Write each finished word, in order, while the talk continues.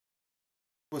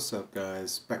What's up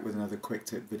guys, back with another quick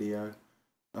tip video.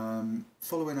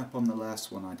 Following up on the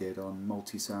last one I did on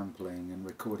multi-sampling and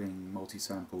recording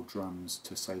multi-sample drums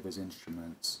to save as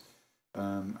instruments.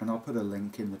 And I'll put a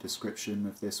link in the description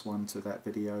of this one to that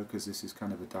video because this is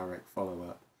kind of a direct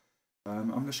follow-up. I'm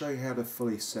going to show you how to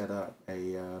fully set up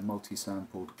a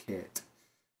multi-sampled kit.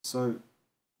 So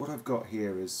what I've got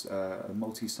here is a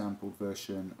multi-sampled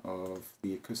version of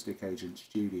the Acoustic Agent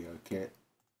Studio kit.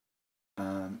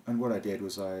 And what I did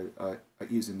was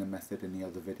using the method in the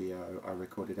other video, I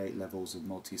recorded 8 levels of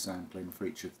multi-sampling for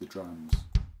each of the drums.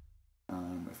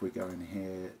 If we go in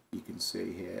here, you can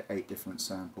see here 8 different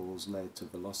samples led to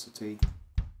velocity.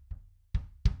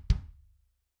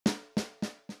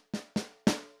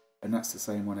 And that's the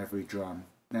same on every drum.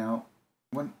 Now,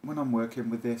 when I'm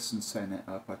working with this and setting it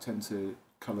up, I tend to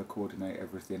colour coordinate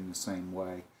everything the same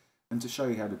way. And to show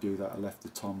you how to do that, I left the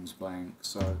toms blank.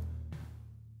 So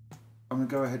I'm going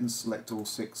to go ahead and select all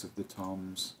 6 of the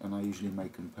toms, and I usually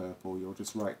make them purple. You'll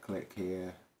just right click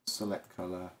here, select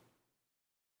colour,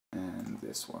 and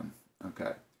this one.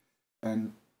 Okay,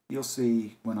 and you'll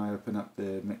see when I open up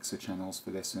the mixer channels for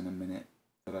this in a minute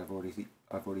that I've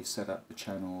already set up the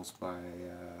channels by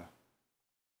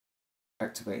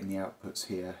activating the outputs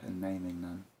here and naming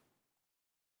them.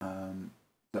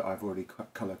 That I've already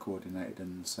colour coordinated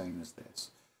and the same as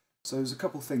this. So there's a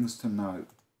couple things to note.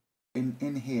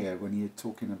 In here, when you're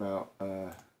talking about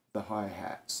the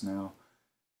hi-hats, now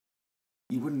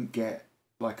you wouldn't get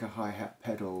like a hi-hat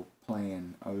pedal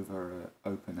playing over an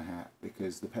open hat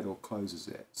because the pedal closes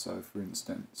it. So for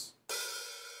instance,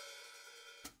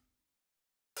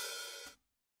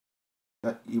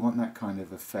 that you want that kind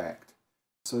of effect.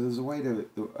 So there's a way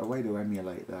to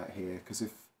emulate that here, because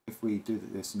if we do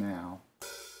this now,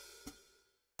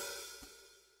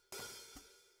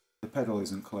 the pedal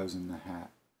isn't closing the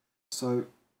hat. So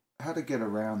how to get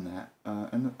around that,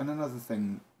 and another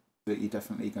thing that you're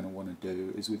definitely going to want to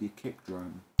do is with your kick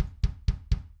drum,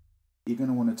 you're going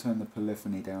to want to turn the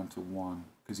polyphony down to 1,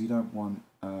 because you don't want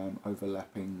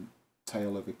overlapping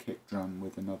tail of a kick drum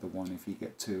with another one. If you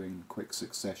get 2 in quick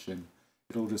succession,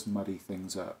 it'll just muddy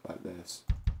things up like this.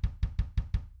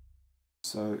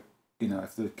 So, you know,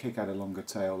 if the kick had a longer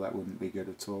tail, that wouldn't be good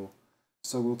at all.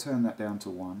 So we'll turn that down to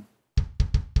 1.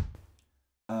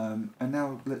 And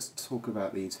now let's talk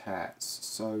about these hats.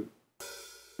 So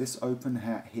this open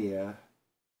hat here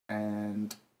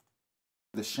and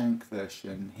the shank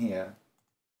version here,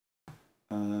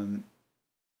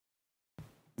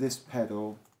 this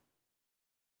pedal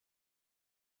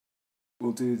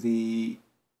will do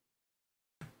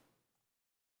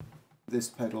this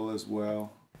pedal as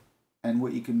well. And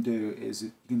what you can do is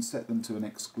you can set them to an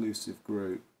exclusive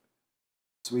group.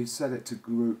 So we set it to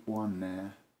group 1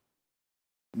 there.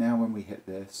 Now when we hit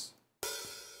this,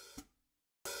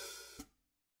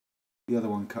 the other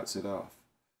one cuts it off.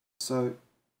 So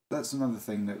that's another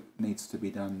thing that needs to be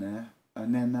done there.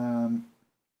 And then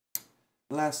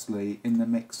lastly, in the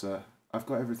mixer, I've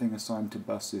got everything assigned to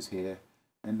buses here.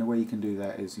 And the way you can do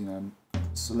that is, you know,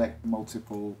 select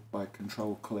multiple by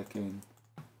control clicking,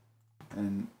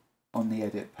 and on the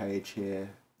edit page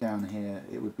here, down here,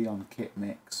 it would be on kit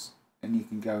mix, and you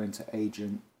can go into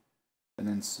agent and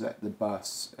then select the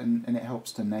bus, and it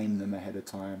helps to name them ahead of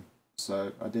time.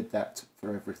 So I did that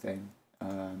for everything.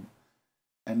 And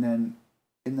then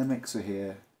in the mixer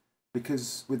here,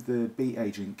 because with the beat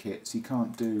agent kits you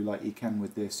can't do like you can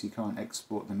with this, you can't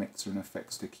export the mixer and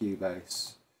effects to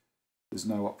cubase. There's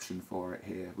no option for it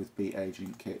here with beat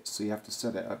agent kits, so you have to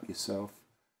set it up yourself.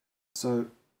 So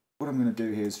what I'm going to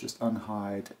do here is just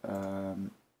unhide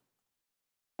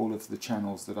all of the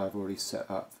channels that I've already set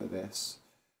up for this.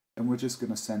 And we're just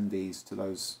going to send these to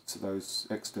those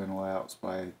external outs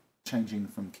by changing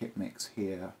from kit mix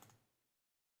here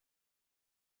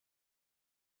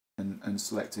and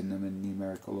selecting them in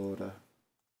numerical order.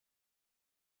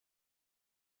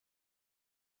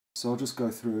 So I'll just go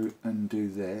through and do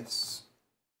this.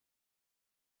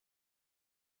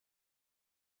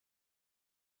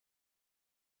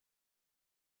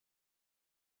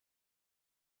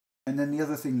 And then the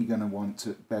other thing you're going to want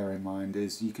to bear in mind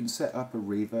is you can set up a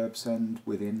reverb send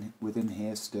within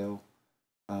here still.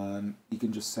 You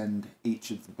can just send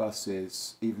each of the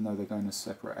buses, even though they're going to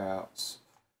separate outs,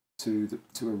 to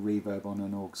a reverb on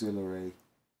an auxiliary,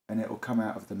 and it will come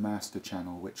out of the master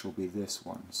channel, which will be this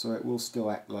one. So it will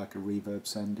still act like a reverb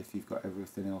send if you've got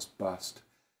everything else bussed.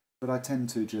 But I tend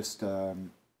to just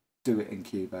do it in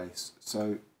Cubase.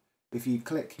 So if you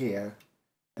click here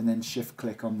and then shift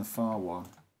click on the far one,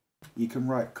 you can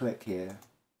right click here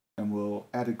and we'll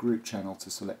add a group channel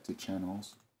to selected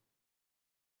channels.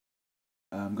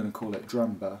 I'm going to call it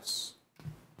drum bus.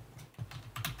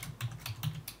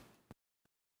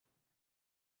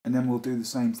 And then we'll do the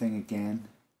same thing again.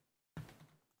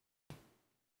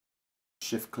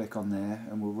 Shift click on there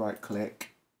and we'll right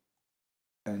click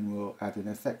and we'll add an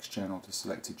effects channel to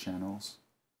selected channels.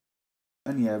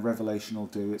 And yeah, Revelation will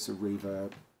do, it's a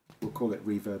reverb. We'll call it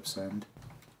reverb send.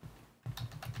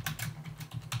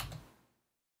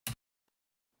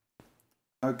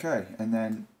 Okay, and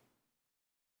then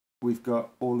we've got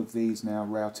all of these now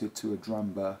routed to a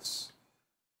drum bus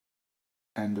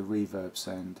and a reverb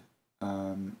send,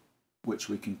 which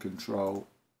we can control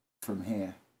from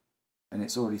here. And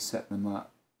it's already set them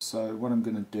up. So what I'm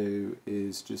going to do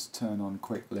is just turn on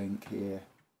quick link here.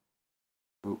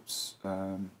 Oops,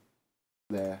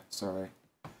 there, sorry.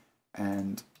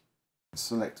 And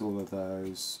select all of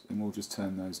those, and we'll just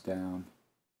turn those down.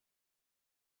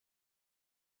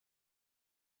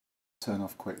 Turn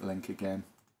off quick link again.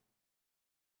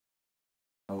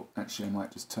 Oh, actually I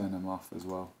might just turn them off as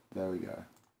well. There we go.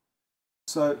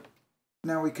 So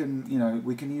now we can,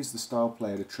 we can use the style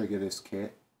player to trigger this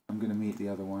kit. I'm going to mute the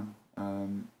other one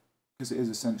because it is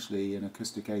essentially an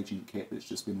acoustic agent kit that's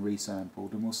just been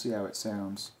resampled, and we'll see how it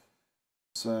sounds.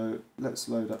 So let's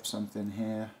load up something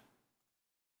here,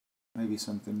 maybe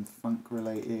something funk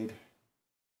related,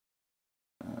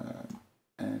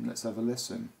 and let's have a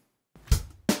listen.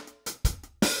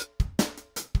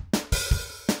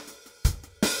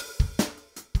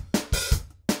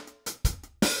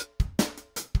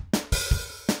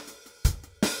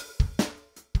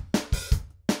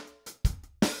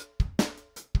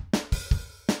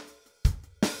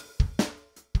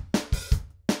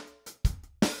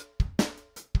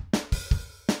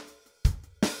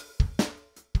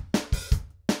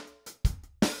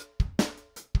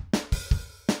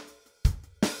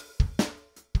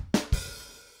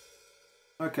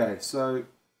 Okay, so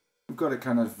we've got it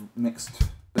kind of mixed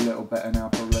a little better now,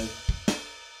 probably.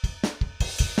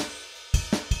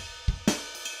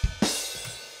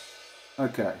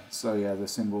 Okay, so yeah, the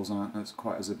cymbals aren't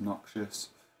quite as obnoxious.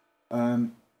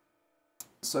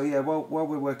 So yeah, while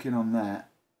we're working on that,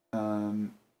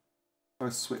 I'll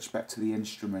switch back to the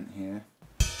instrument here.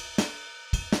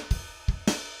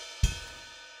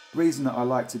 The reason that I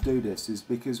like to do this is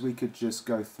because we could just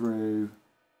go through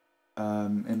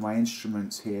in my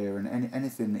instruments here, and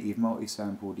anything that you've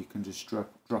multi-sampled you can just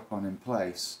drop on in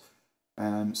place.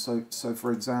 So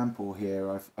for example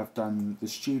here I've done the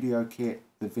studio kit,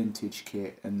 the vintage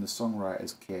kit and the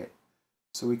songwriter's kit,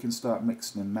 so we can start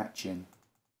mixing and matching.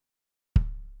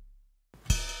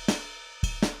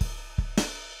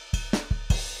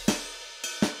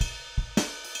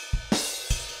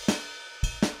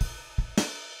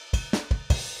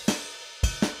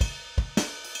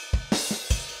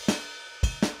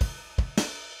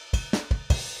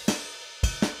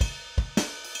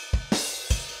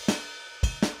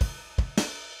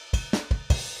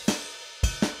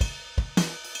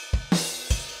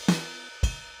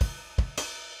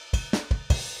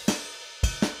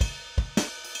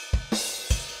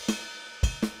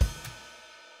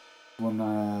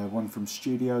 One from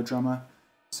Studio Drummer.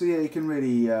 So yeah, you can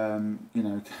really,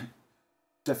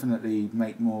 definitely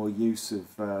make more use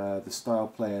of the style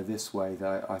player this way,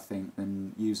 I think,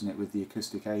 than using it with the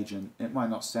acoustic agent. It might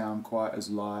not sound quite as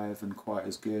live and quite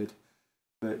as good,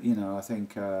 but I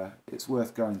think it's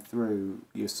worth going through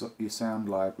your sound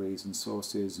libraries and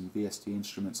sources and VST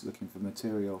instruments looking for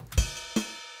material.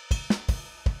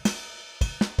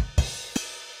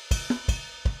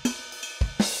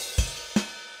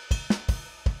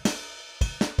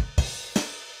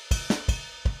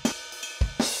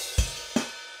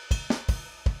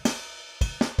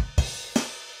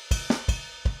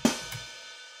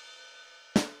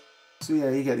 So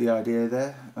yeah, you get the idea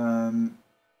there.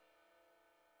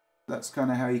 That's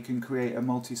kind of how you can create a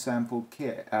multi-sampled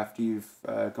kit after you've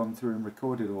gone through and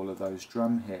recorded all of those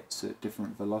drum hits at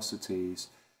different velocities,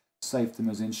 saved them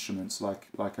as instruments like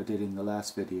I did in the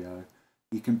last video.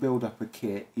 You can build up a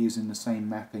kit using the same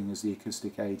mapping as the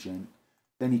acoustic agent.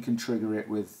 Then you can trigger it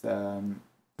with the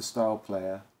style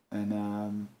player,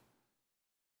 and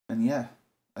yeah,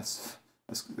 that's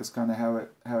kind of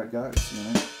how it goes,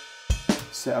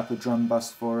 Set up a drum bus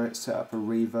for it, set up a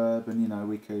reverb, and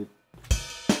we could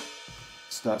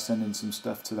start sending some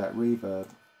stuff to that reverb.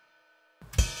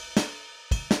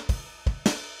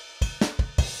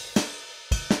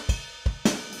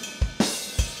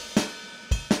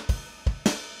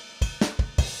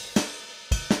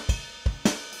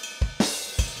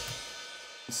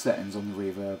 The settings on the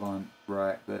reverb aren't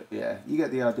right, but yeah, you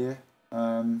get the idea.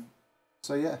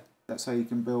 So yeah, that's how you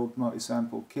can build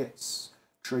multi-sample kits.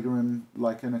 Trigger them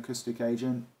like an acoustic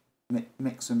agent,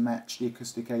 mix and match the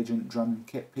acoustic agent drum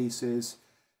kit pieces,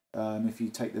 if you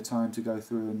take the time to go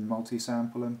through and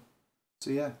multi-sample them.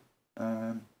 So yeah,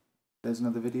 there's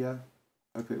another video.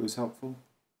 Hope it was helpful.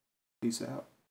 Peace out.